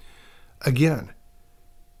it again.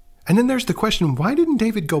 And then there's the question, why didn't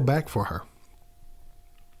David go back for her?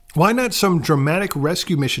 Why not some dramatic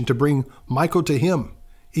rescue mission to bring Michal to him,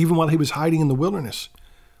 even while he was hiding in the wilderness?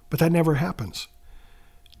 But that never happens.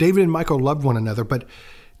 David and Michal loved one another, but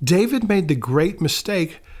David made the great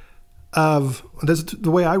mistake of, that's the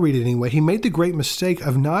way I read it anyway, he made the great mistake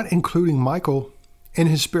of not including Michal in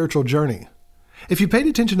his spiritual journey. If you paid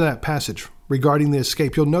attention to that passage regarding the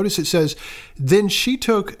escape, you'll notice it says, "Then she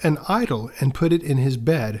took an idol and put it in his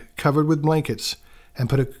bed, covered with blankets, and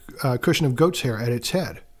put a cushion of goat's hair at its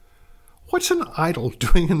head." What's an idol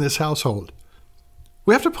doing in this household?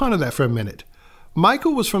 We have to ponder that for a minute.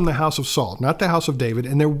 Michal was from the house of Saul, not the house of David,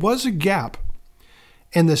 and there was a gap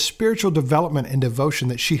in the spiritual development and devotion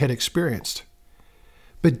that she had experienced.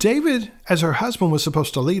 But David, as her husband, was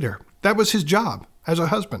supposed to lead her. That was his job as a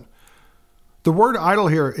husband. The word idol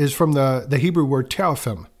here is from the Hebrew word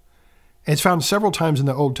teraphim. It's found several times in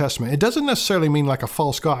the Old Testament. It doesn't necessarily mean like a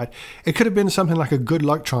false god. It could have been something like a good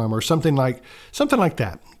luck charm or something like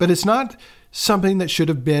that. But it's not something that should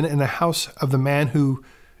have been in the house of the man who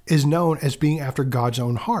is known as being after God's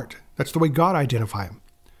own heart. That's the way God identified him.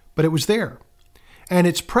 But it was there. And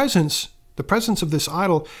its presence, the presence of this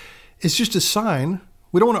idol, is just a sign.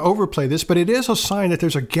 We don't want to overplay this, but it is a sign that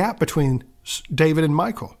there's a gap between David and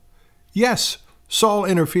Michal. Yes, Saul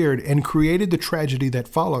interfered and created the tragedy that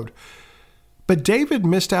followed. But David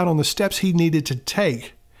missed out on the steps he needed to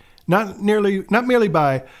take, not merely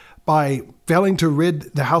by failing to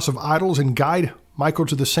rid the house of idols and guide Michal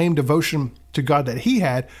to the same devotion to God that he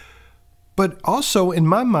had, but also, in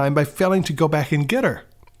my mind, by failing to go back and get her.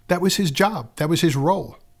 That was his job. That was his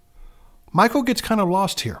role. Michal gets kind of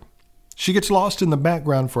lost here. She gets lost in the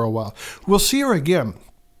background for a while. We'll see her again,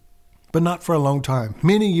 but not for a long time,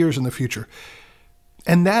 many years in the future.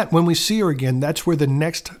 And that, when we see her again, that's where the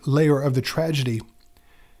next layer of the tragedy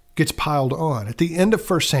gets piled on. At the end of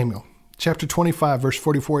 1 Samuel, chapter 25, verse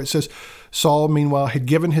 44, it says, Saul, meanwhile, had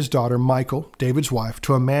given his daughter, Michal, David's wife,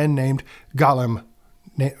 to a man named Galam,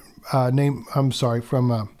 to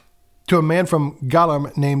a man from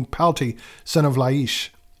Galam named Palti, son of Laish.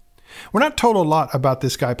 We're not told a lot about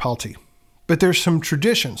this guy Palti, but there's some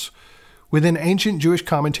traditions within ancient Jewish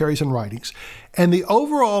commentaries and writings, and the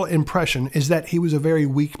overall impression is that he was a very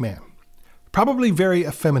weak man, probably very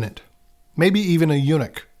effeminate, maybe even a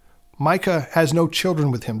eunuch. Micah has no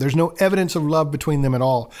children with him. There's no evidence of love between them at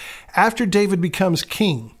all. After David becomes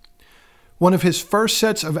king, one of his first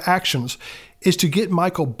sets of actions is to get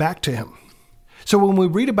Michal back to him. So when we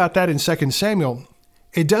read about that in 2 Samuel,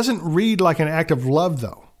 it doesn't read like an act of love,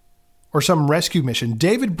 though, or some rescue mission.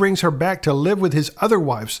 David brings her back to live with his other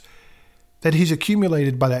wives that he's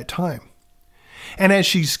accumulated by that time. And as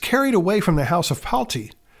she's carried away from the house of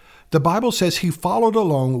Palti, the Bible says he followed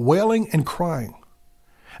along wailing and crying.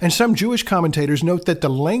 And some Jewish commentators note that the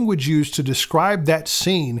language used to describe that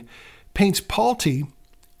scene paints Palti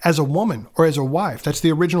as a woman or as a wife. That's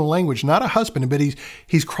the original language, not a husband, but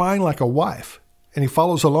he's crying like a wife, and he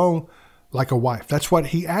follows along like a wife. That's what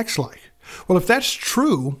he acts like. Well, if that's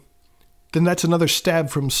true, then that's another stab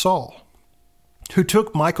from Saul, who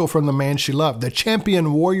took Michal from the man she loved, the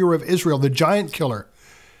champion warrior of Israel, the giant killer,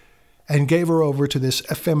 and gave her over to this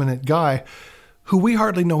effeminate guy who we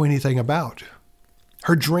hardly know anything about.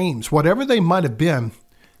 Her dreams, whatever they might have been,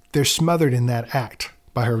 they're smothered in that act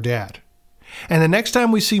by her dad. And the next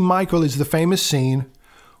time we see Michal is the famous scene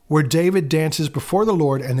where David dances before the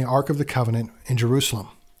Lord and the Ark of the Covenant in Jerusalem.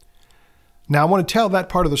 Now, I want to tell that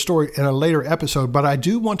part of the story in a later episode, but I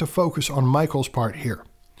do want to focus on Michal's part here.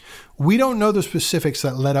 We don't know the specifics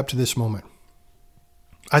that led up to this moment.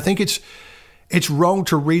 I think it's It's wrong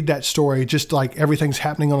to read that story just like everything's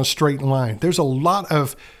happening on a straight line. There's a lot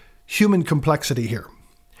of human complexity here.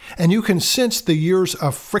 And you can sense the years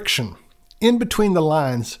of friction in between the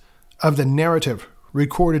lines of the narrative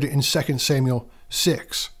recorded in 2 Samuel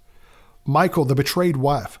 6. Michal, the betrayed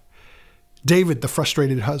wife. David, the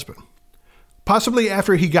frustrated husband. Possibly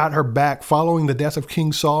after he got her back following the death of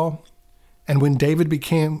King Saul, and when David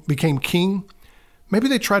became king, maybe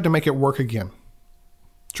they tried to make it work again.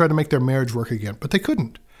 Tried to make their marriage work again, but they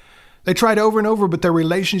couldn't. They tried over and over, but their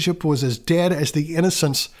relationship was as dead as the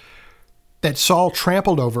innocence that Saul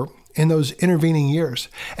trampled over in those intervening years.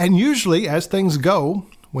 And usually, as things go,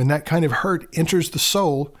 when that kind of hurt enters the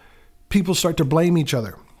soul, people start to blame each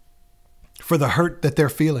other for the hurt that they're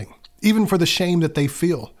feeling, even for the shame that they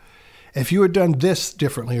feel. If you had done this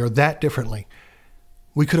differently or that differently,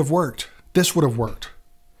 we could have worked. This would have worked.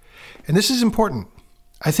 And this is important.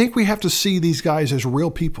 I think we have to see these guys as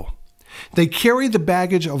real people. They carry the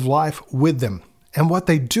baggage of life with them, and what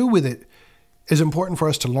they do with it is important for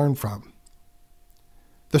us to learn from.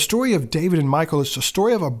 The story of David and Michal is the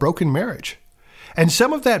story of a broken marriage. And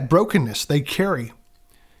some of that brokenness they carry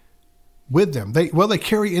with them. They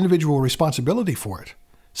carry individual responsibility for it.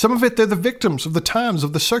 Some of it, they're the victims of the times,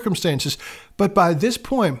 of the circumstances. But by this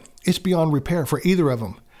point, it's beyond repair for either of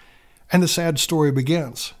them. And the sad story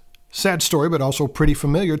begins. Sad story, but also pretty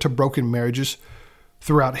familiar to broken marriages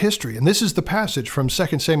throughout history. And this is the passage from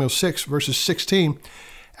 2 Samuel 6, verses 16.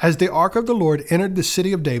 As the ark of the Lord entered the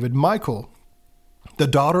city of David, Michal, the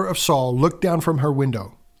daughter of Saul, looked down from her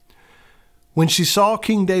window. When she saw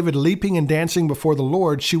King David leaping and dancing before the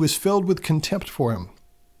Lord, she was filled with contempt for him.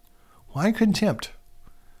 Why contempt?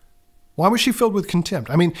 Why was she filled with contempt?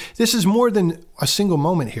 I mean, this is more than a single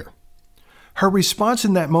moment here. Her response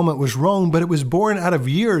in that moment was wrong, but it was born out of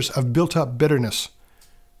years of built-up bitterness,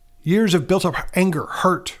 years of built-up anger,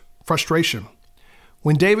 hurt, frustration.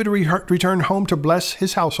 When David returned home to bless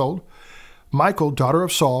his household, Michal, daughter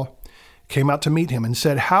of Saul, came out to meet him and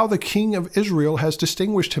said, "How the king of Israel has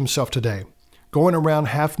distinguished himself today, going around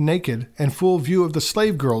half naked and full view of the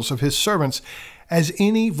slave girls of his servants, as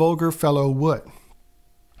any vulgar fellow would."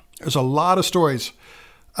 There's a lot of stories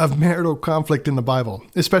of marital conflict in the Bible,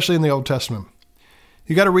 especially in the Old Testament.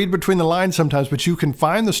 You got to read between the lines sometimes, but you can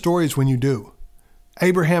find the stories when you do.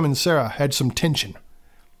 Abraham and Sarah had some tension.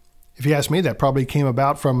 If you ask me, that probably came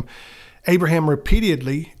about from Abraham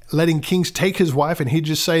repeatedly letting kings take his wife, and he'd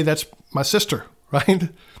just say, "That's my sister," right?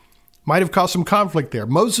 Might have caused some conflict there.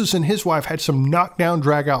 Moses and his wife had some knockdown,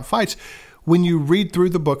 drag-out fights when you read through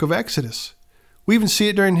the book of Exodus. We even see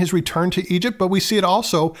it during his return to Egypt, but we see it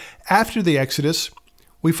also after the Exodus.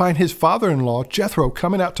 We find his father-in-law, Jethro,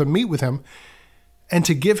 coming out to meet with him and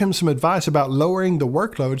to give him some advice about lowering the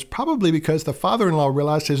workloads, probably because the father-in-law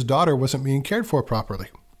realized his daughter wasn't being cared for properly.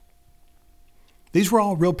 These were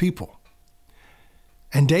all real people.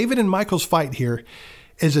 And David and Michal's fight here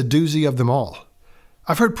is a doozy of them all.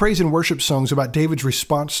 I've heard praise and worship songs about David's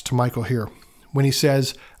response to Michal here when he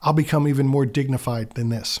says, "I'll become even more dignified than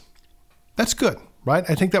this." That's good, right?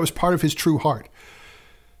 I think that was part of his true heart.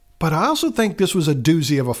 But I also think this was a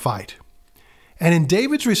doozy of a fight. And in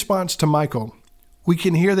David's response to Michal, we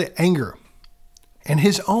can hear the anger and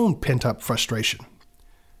his own pent-up frustration.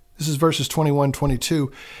 This is verses 21,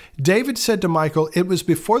 22. David said to Michal, "It was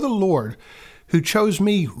before the Lord who chose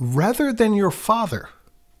me rather than your father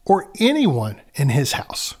or anyone in his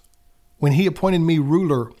house. When he appointed me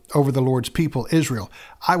ruler over the Lord's people, Israel,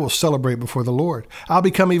 I will celebrate before the Lord. I'll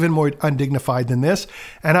become even more undignified than this,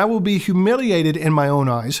 and I will be humiliated in my own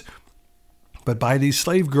eyes. But by these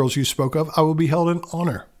slave girls you spoke of, I will be held in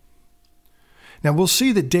honor." Now we'll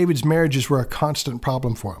see that David's marriages were a constant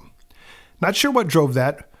problem for him. Not sure what drove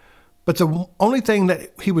that, but the only thing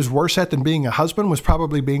that he was worse at than being a husband was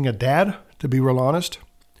probably being a dad, to be real honest.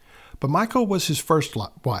 But Michal was his first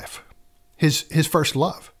wife, his first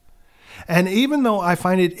love. And even though I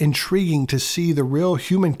find it intriguing to see the real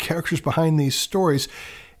human characters behind these stories,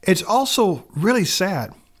 it's also really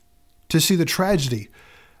sad to see the tragedy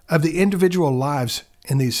of the individual lives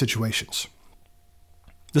in these situations.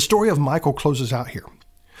 The story of Michal closes out here.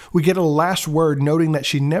 We get a last word noting that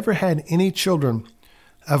she never had any children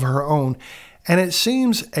of her own, and it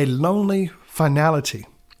seems a lonely finality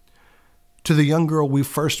to the young girl we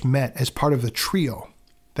first met as part of the trio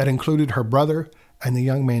that included her brother and the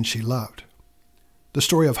young man she loved. The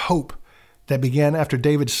story of hope that began after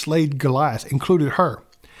David slayed Goliath included her.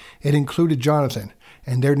 It included Jonathan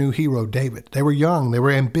and their new hero, David. They were young, they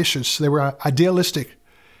were ambitious, they were idealistic.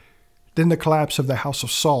 Then the collapse of the house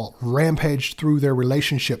of Saul rampaged through their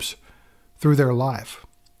relationships, through their life.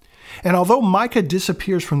 And although Micah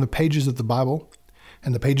disappears from the pages of the Bible,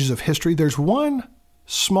 and the pages of history, there's one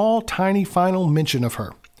small, tiny final mention of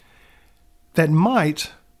her that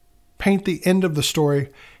might paint the end of the story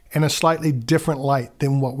in a slightly different light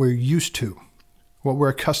than what we're used to, what we're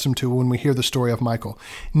accustomed to when we hear the story of Michal.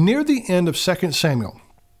 Near the end of 2 Samuel,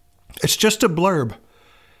 it's just a blurb,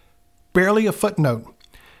 barely a footnote,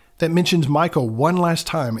 that mentions Michal one last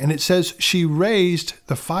time, and it says she raised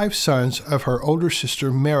the 5 sons of her older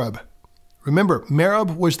sister Merab. Remember,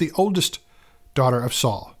 Merab was the oldest daughter of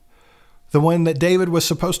Saul, the one that David was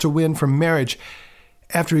supposed to win from marriage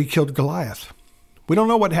after he killed Goliath. We don't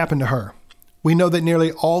know what happened to her. We know that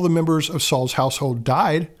nearly all the members of Saul's household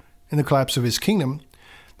died in the collapse of his kingdom.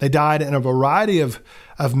 They died in a variety of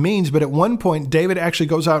means, but at one point, David actually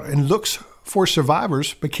goes out and looks for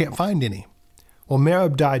survivors, but can't find any. Well,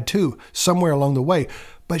 Merab died too, somewhere along the way,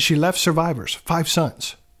 but she left survivors, 5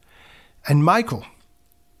 sons. And Michal,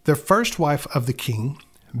 the first wife of the king,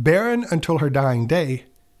 barren until her dying day,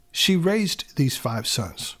 she raised these 5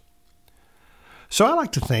 sons. So I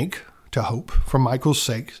like to think, to hope, for Michal's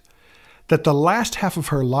sake, that the last half of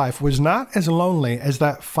her life was not as lonely as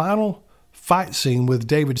that final fight scene with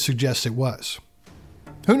David suggests it was.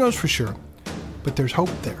 Who knows for sure, but there's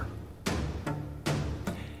hope there.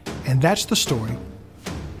 And that's the story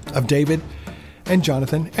of David and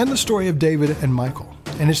Jonathan, and the story of David and Michal.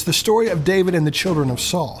 And it's the story of David and the children of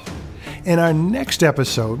Saul. In our next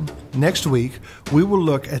episode, next week, we will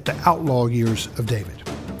look at the outlaw years of David.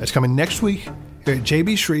 That's coming next week here at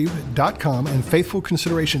jbshreve.com and Faithful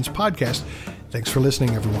Considerations Podcast. Thanks for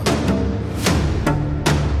listening, everyone.